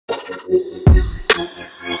Third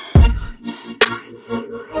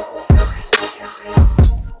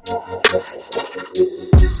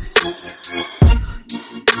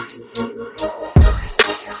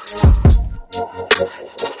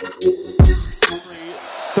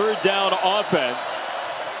down offense.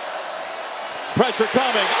 Pressure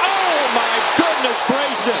coming. Oh my goodness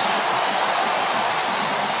gracious.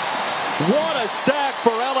 What a sack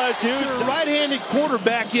for LSU. As a right-handed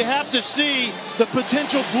quarterback, you have to see the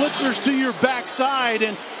potential blitzers to your backside,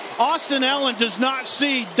 and Austin Allen does not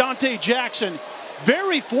see Donte Jackson.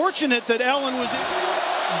 Very fortunate that Allen was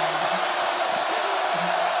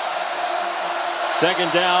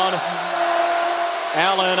second down.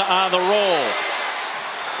 Allen on the roll.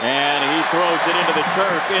 And he throws it into the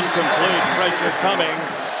turf. Incomplete. Pressure coming.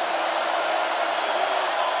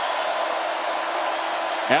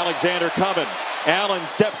 Alexander coming. Allen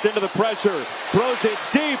steps into the pressure. Throws it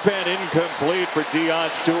deep and incomplete for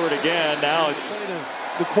Deion Stewart again. Now it's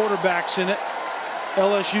the quarterbacks in it.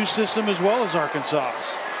 LSU system as well as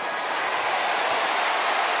Arkansas's.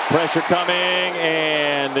 Pressure coming,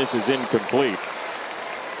 and this is incomplete.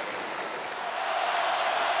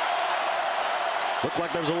 Looked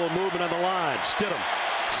like there was a little movement on the line. Stidham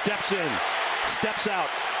steps in, steps out,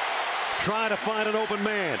 trying to find an open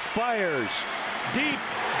man. Fires. Deep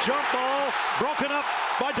jump ball broken up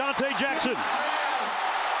by Donte Jackson.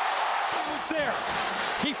 He was there.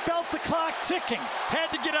 He felt the clock ticking. Had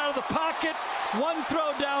to get out of the pocket. One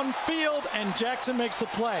throw downfield, and Jackson makes the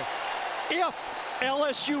play. If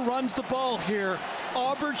LSU runs the ball here,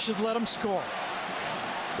 Auburn should let them score.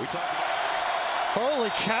 Holy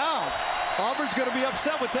cow. Auburn's going to be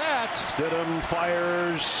upset with that. Stidham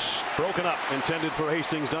fires, broken up, intended for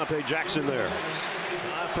Hastings. Donte Jackson there.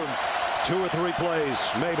 From 2 or 3 plays,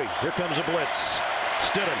 maybe. Here comes a blitz.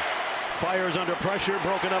 Stidham fires under pressure,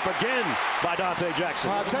 broken up again by Donte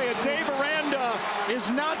Jackson. I'll tell you, Dave Aranda is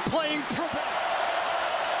not playing perfect.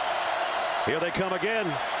 Here they come again.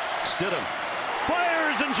 Stidham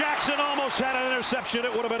fires, and Jackson almost had an interception.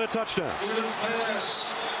 It would have been a touchdown. Stidham's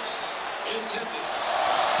pass intended.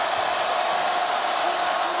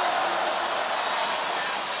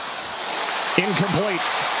 Incomplete.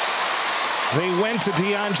 They went to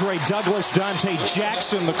DeAndre Douglas. Donte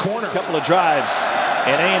Jackson, the corner. A couple of drives,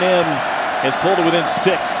 and A&M has pulled it within 6.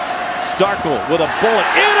 Starkle with a bullet.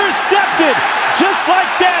 Intercepted! Just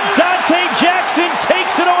like that, Donte Jackson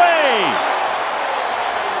takes it away.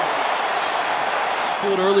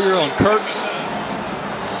 Pulled earlier on Kirk.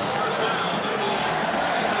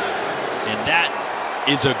 And that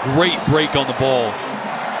is a great break on the ball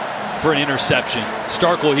for an interception.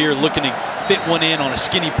 Starkle here looking to fit one in on a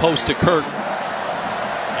skinny post to Kirk.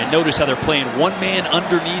 And notice how they're playing one man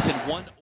underneath and one